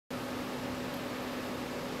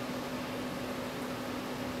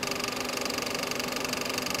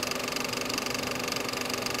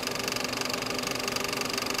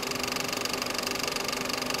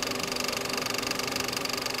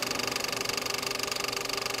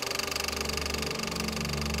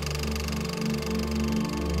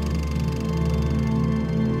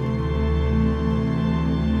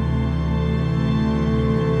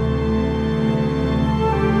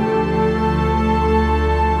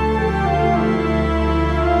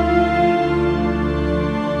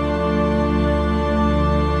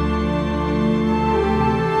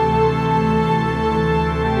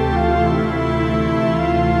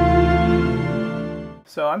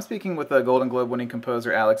I'm speaking with Golden Globe winning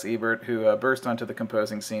composer Alex Ebert, who burst onto the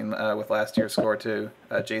composing scene with last year's score to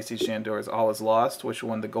J.C. Chandor's All Is Lost, which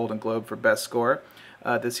won the Golden Globe for Best Score.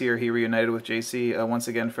 This year, he reunited with J.C. Once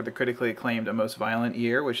again for the critically acclaimed A Most Violent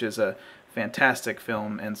Year, which is a fantastic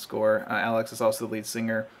film and score. Alex is also the lead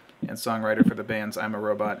singer and songwriter for the bands I'm a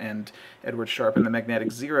Robot and Edward Sharpe and the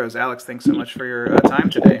Magnetic Zeros. Alex, thanks so much for your time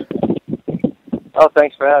today. Oh,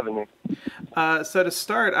 thanks for having me. So to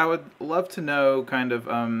start, I would love to know kind of,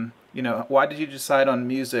 why did you decide on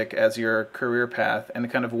music as your career path,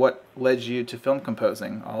 and kind of what led you to film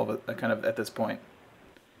composing, all of it, kind of at this point?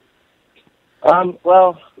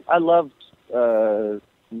 Well, I loved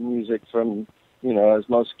music from, as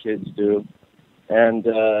most kids do, and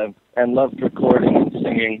loved recording and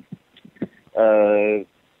singing the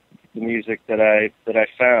music that I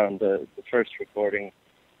found. The first recording,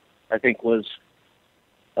 I think, was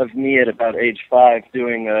of me at about age 5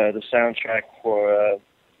 doing the soundtrack for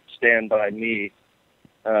Stand By Me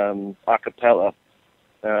a cappella.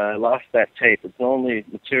 I lost that tape. It's the only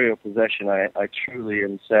material possession I truly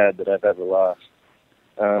am sad that I've ever lost.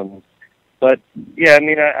 But yeah, I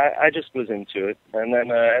mean, I just was into it, and then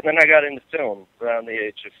I got into film around the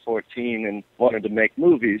age of 14 and wanted to make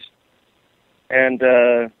movies, and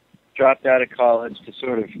dropped out of college to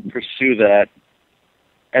sort of pursue that.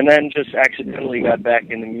 And then just accidentally got back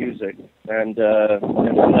into music, and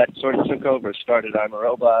then that sort of took over. Started I'm a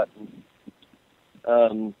Robot,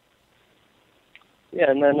 and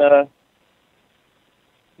then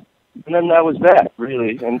that was that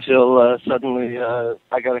really until suddenly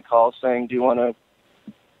I got a call saying, "Do you want to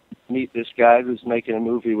meet this guy who's making a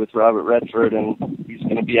movie with Robert Redford, and he's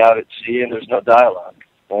going to be out at sea, and there's no dialogue."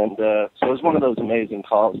 And so it was one of those amazing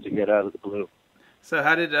calls to get out of the blue. So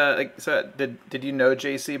how did did you know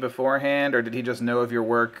JC beforehand, or did he just know of your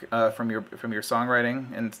work from your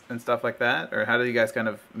songwriting and stuff like that, or how did you guys kind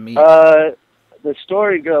of meet? The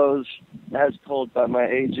story goes, as told by my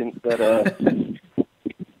agent, that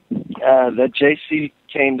that JC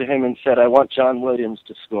came to him and said, "I want John Williams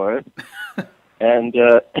to score it," and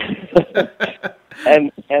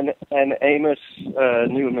and Amos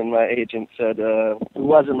Newman, my agent, said, who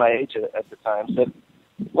wasn't my agent at the time, said,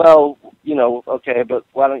 "Well, okay, but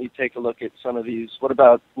why don't you take a look at some of these? What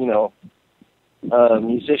about, a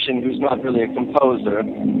musician who's not really a composer?"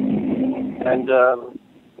 And,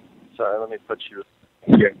 sorry, let me put you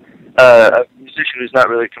here. A musician who's not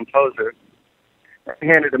really a composer. I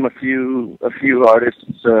handed him a few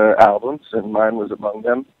artists' albums, and mine was among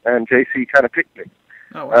them, and JC kind of picked me.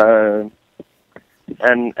 Oh, wow.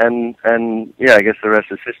 And yeah, I guess the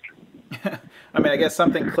rest is history. I mean, I guess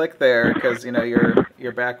something clicked there because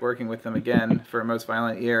you're back working with them again for A Most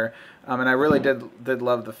Violent Year, and I really did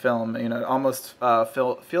love the film. It almost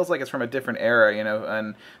feels like it's from a different era.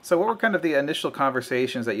 And so what were kind of the initial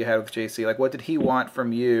conversations that you had with JC? Like, what did he want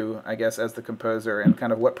from you, I guess, as the composer, and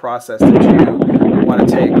kind of what process did you want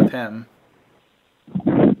to take with him?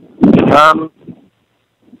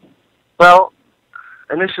 Well,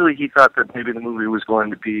 initially he thought that maybe the movie was going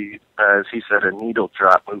to be, as he said, a needle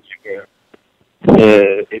drop movie here.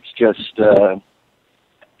 It's just a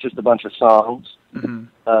bunch of songs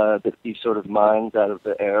that he sort of mined out of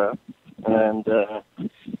the era, and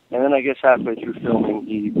then I guess halfway through filming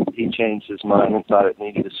he changed his mind and thought it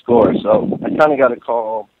needed a score. So I kind of got a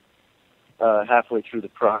call halfway through the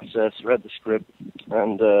process, read the script,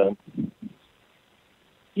 and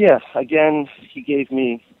again he gave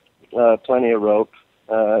me plenty of rope,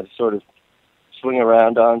 sort of swing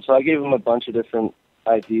around on. So I gave him a bunch of different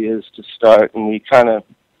ideas to start, and we kind of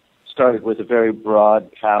started with a very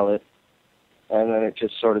broad palette, and then it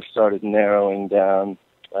just sort of started narrowing down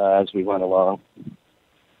as we went along.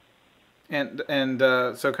 And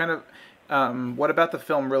so kind of, what about the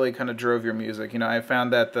film really kind of drove your music? I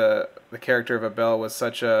found that the character of Abel was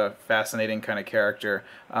such a fascinating kind of character,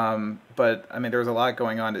 but I mean there was a lot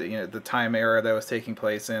going on. The time era that was taking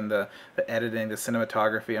place in, the editing, the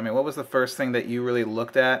cinematography. I mean, what was the first thing that you really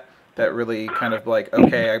looked at that really kind of like,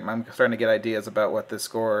 okay, I'm starting to get ideas about what this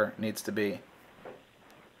score needs to be?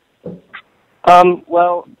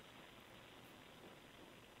 Well,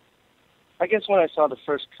 I guess when I saw the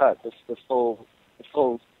first cut, the full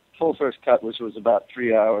first cut, which was about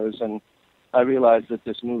 3 hours, and I realized that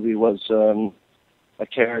this movie was a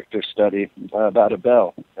character study about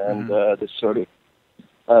Abel and this sort of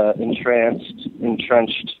entrenched,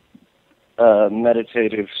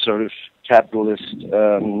 meditative sort of capitalist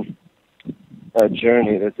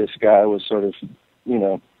journey that this guy was sort of,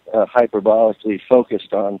 hyperbolically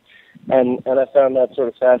focused on. And I found that sort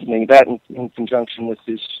of fascinating, that in conjunction with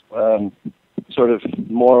his sort of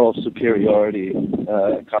moral superiority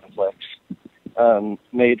complex.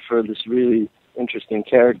 made for this really interesting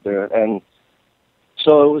character. And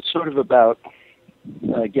so it was sort of about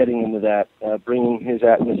getting into that, bringing his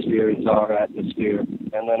atmosphere into our atmosphere,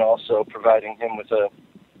 and then also providing him with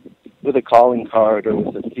a calling card or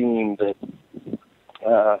with a theme that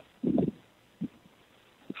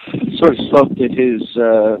sort of spoke to his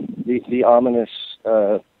the ominous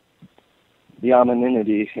the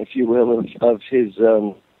ominity, if you will, of his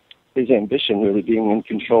ambition really being in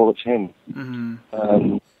control of him, and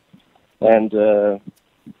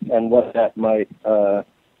what that might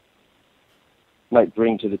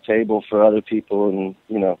bring to the table for other people, and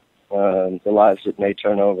the lives it may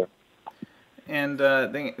turn over. And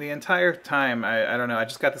the entire time, I don't know, I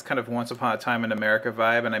just got this kind of Once Upon a Time in America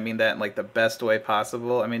vibe, and I mean that in like the best way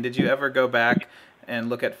possible. I mean, did you ever go back and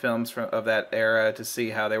look at films of that era to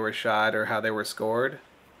see how they were shot or how they were scored?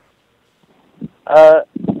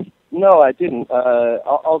 No, I didn't.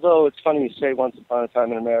 Although it's funny you say Once Upon a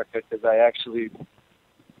Time in America, because I actually,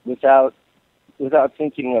 without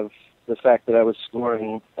thinking of the fact that I was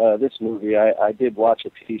scoring this movie, I did watch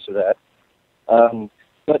a piece of that.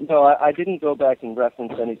 But no, I didn't go back and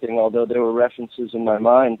reference anything, although there were references in my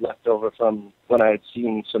mind left over from when I had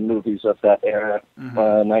seen some movies of that era,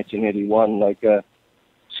 1981, like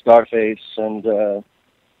Scarface, and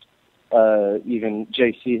even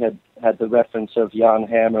JC had the reference of Jan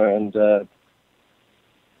Hammer and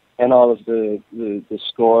all of the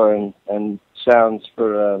score and sounds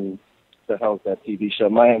for the hell is that TV show,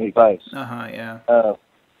 Miami Vice. Yeah.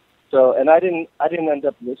 So, and I didn't end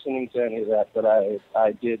up listening to any of that, but I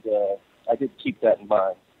did keep that in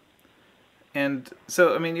mind. And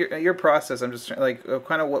so, I mean, your process, I'm just like,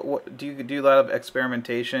 kind of what do you do a lot of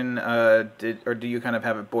experimentation, or do you kind of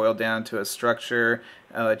have it boiled down to a structure,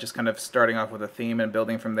 just kind of starting off with a theme and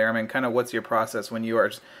building from there? I mean, kind of what's your process when you are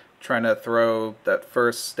trying to throw that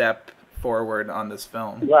first step forward on this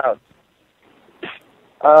film?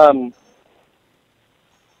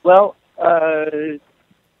 Wow.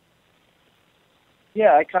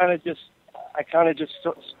 Yeah, I kind of just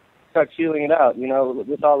start feeling it out.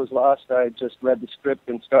 With All Is Lost, I just read the script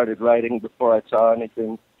and started writing before I saw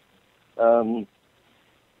anything.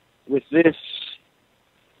 With this,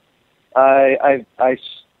 I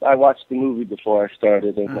watched the movie before I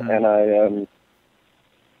started, and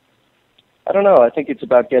I don't know. I think it's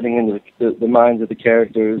about getting into the minds of the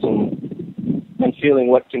characters and feeling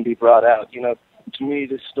what can be brought out. To me,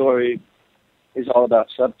 this story is all about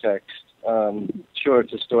subtext. Sure,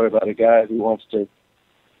 it's a story about a guy who wants to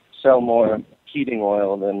sell more heating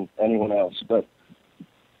oil than anyone else, but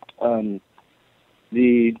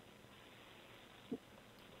the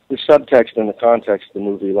subtext and the context of the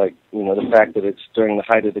movie, like the fact that it's during the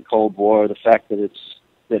height of the Cold War, the fact that it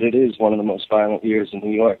is one of the most violent years in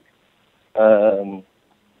New York, and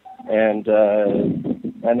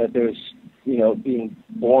that there's being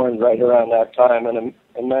born right around that time an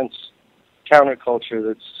immense counterculture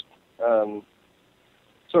that's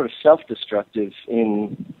sort of self-destructive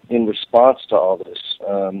in response to all this,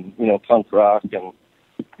 punk rock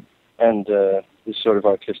and this sort of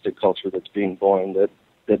artistic culture that's being born that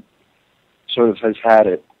sort of has had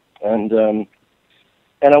it, and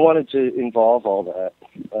I wanted to involve all that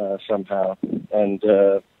somehow, and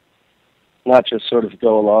not just sort of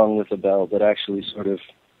go along with the bell, but actually sort of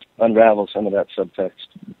unravel some of that subtext.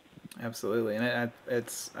 Absolutely, and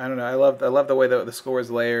it's I don't know. I love the way that the score is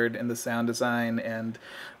layered and the sound design, and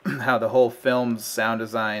how the whole film's sound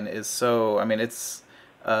design is so. I mean, it's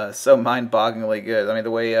so mind-bogglingly good. I mean, the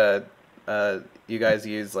way you guys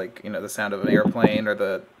use the sound of an airplane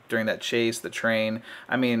or during that chase, the train.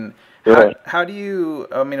 I mean, how do you?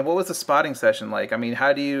 I mean, what was the spotting session like? I mean,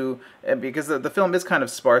 how do you? Because the film is kind of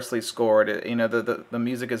sparsely scored. The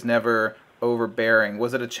music is never overbearing.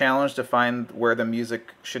 Was it a challenge to find where the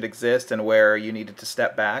music should exist and where you needed to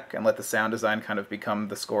step back and let the sound design kind of become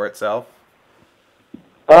the score itself?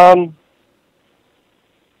 I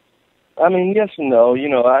mean, yes and no.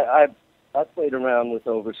 I played around with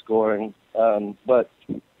overscoring, but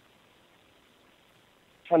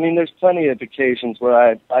I mean, there's plenty of occasions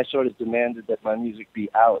where I sort of demanded that my music be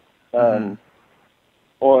out,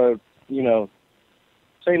 or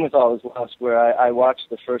same with All Is Lost, where I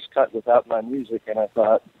watched the first cut without my music, and I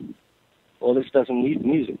thought, well, this doesn't need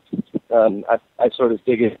music. I sort of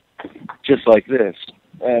dig it just like this.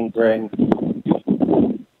 And,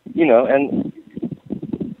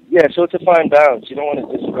 so it's a fine balance. You don't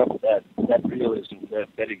want to disrupt that realism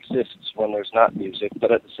that exists when there's not music,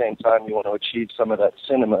 but at the same time, you want to achieve some of that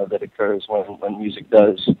cinema that occurs when music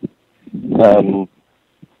does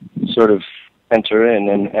sort of enter in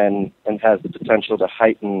and has the potential to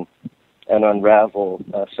heighten and unravel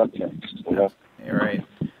subtext. You're right.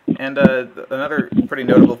 And another pretty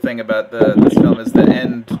notable thing about this film is the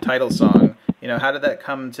end title song. How did that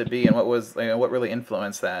come to be, and what really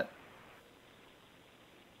influenced that?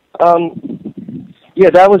 Yeah,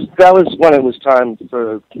 that was when it was time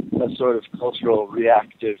for a sort of cultural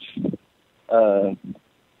reactive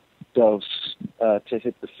dose to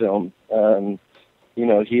hit the film.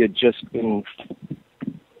 He had just been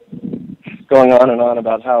going on and on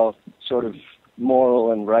about how sort of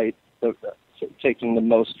moral and right, taking the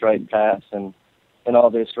most right path, and all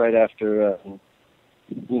this right after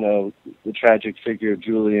the tragic figure of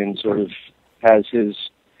Julian sort of has his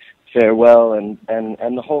farewell, and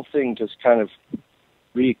the whole thing just kind of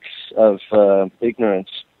reeks of ignorance,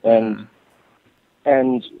 and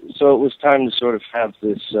so it was time to sort of have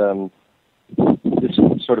this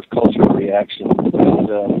sort of cultural reaction, and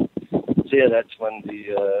so yeah, that's when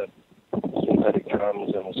the synthetic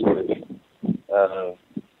drums and the sort of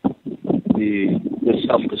the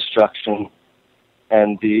self-destruction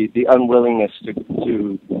and the unwillingness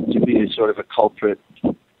to be sort of a culprit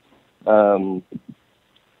and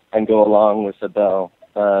go along with Abel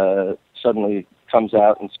suddenly comes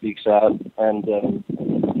out and speaks out, and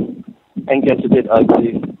gets a bit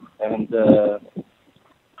ugly, and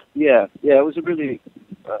it was a really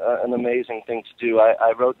an amazing thing to do.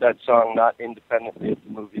 I wrote that song not independently of the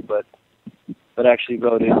movie, but actually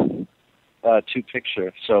wrote it to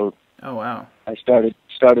picture. So oh wow, I started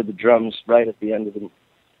the drums right at the end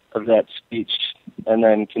of that speech, and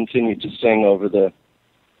then continued to sing over the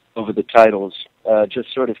titles,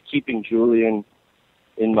 just sort of keeping Julian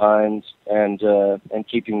in mind, and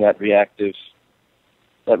keeping that reactive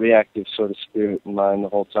sort of spirit in mind the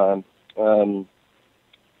whole time.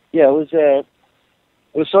 It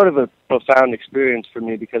was sort of a profound experience for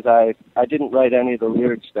me, because I didn't write any of the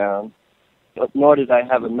lyrics down, but nor did I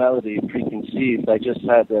have a melody preconceived. I just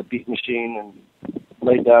had a beat machine and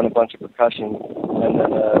laid down a bunch of percussion,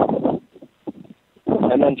 and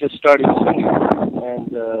then just started singing,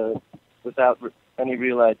 and without any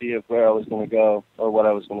real idea of where I was going to go or what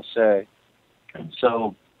I was going to say.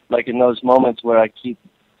 So, like in those moments where I keep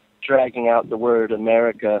dragging out the word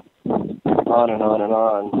America on and on and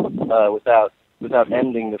on without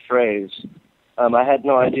ending the phrase, I had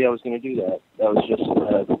no idea I was going to do that. That was just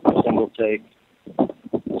a single take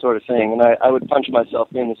sort of thing, and I would punch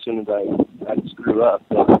myself in as soon as I'd screw up.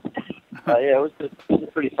 But it was a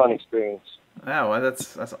pretty fun experience. Wow, well,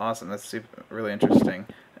 that's awesome. That's really interesting.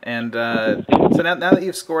 And so now that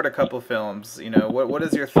you've scored a couple films, what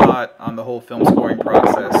is your thought on the whole film scoring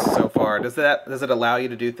process so far? Does it allow you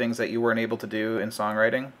to do things that you weren't able to do in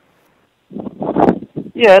songwriting?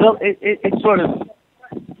 Yeah, it sort of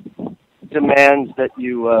demands that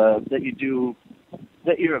you're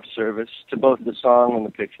of service to both the song and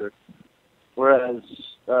the picture, whereas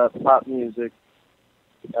pop music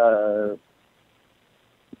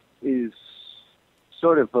is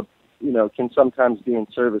sort of can sometimes be in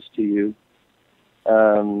service to you,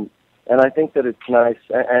 and I think that it's nice,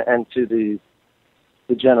 and to the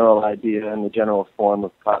general idea and the general form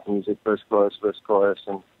of pop music, verse chorus,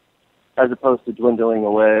 and as opposed to dwindling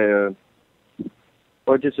away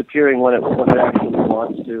or disappearing when it actually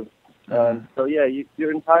wants to. So yeah,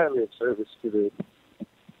 you're entirely of service to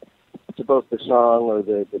both the song or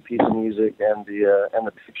the piece of music and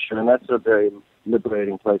the picture, and that's a very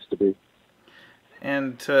liberating place to be.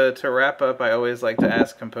 And to wrap up, I always like to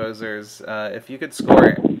ask composers, if you could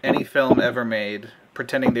score any film ever made,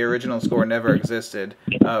 pretending the original score never existed,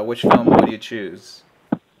 which film would you choose?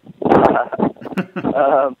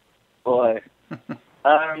 Boy.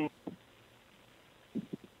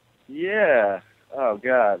 Yeah. Oh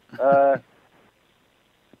God.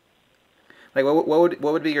 Like what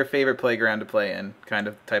would be your favorite playground to play in,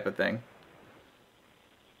 type of thing?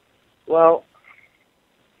 Well,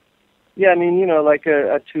 yeah, I mean, like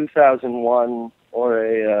a 2001 or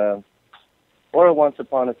a Once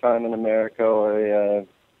Upon a Time in America or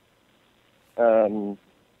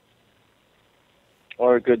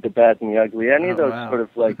a Good, the Bad, and the Ugly. Any of those sort of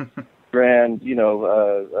like grand,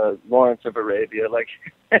 Lawrence of Arabia, like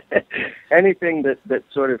anything that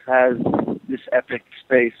sort of has this epic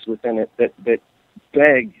space within it that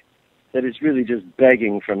is really just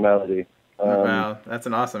begging for melody. Wow, that's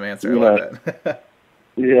an awesome answer. I love that.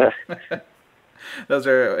 Yeah. Those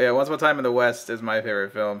are, Once Upon a Time in the West is my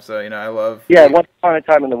favorite film, so, I love... Yeah, Once Upon a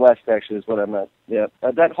Time in the West, actually, is what I meant. Yeah.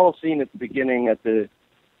 That whole scene at the beginning at the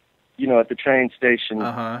train station.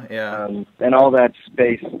 Yeah. And all that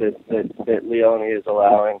space that Leone is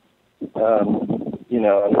allowing, and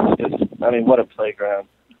it's just, I mean, what a playground.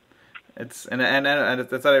 It's and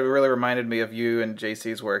that's what it really reminded me of you and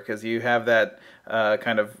JC's work, because you have that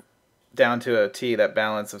kind of down to a T, that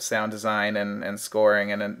balance of sound design and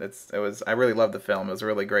scoring, and it was, I really loved the film. It was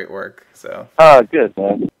really great work. So. Oh, good,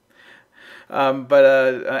 man. But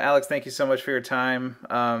Alex, thank you so much for your time,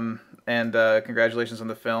 and congratulations on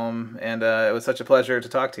the film. And it was such a pleasure to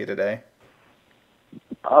talk to you today.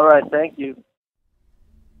 All right, thank you.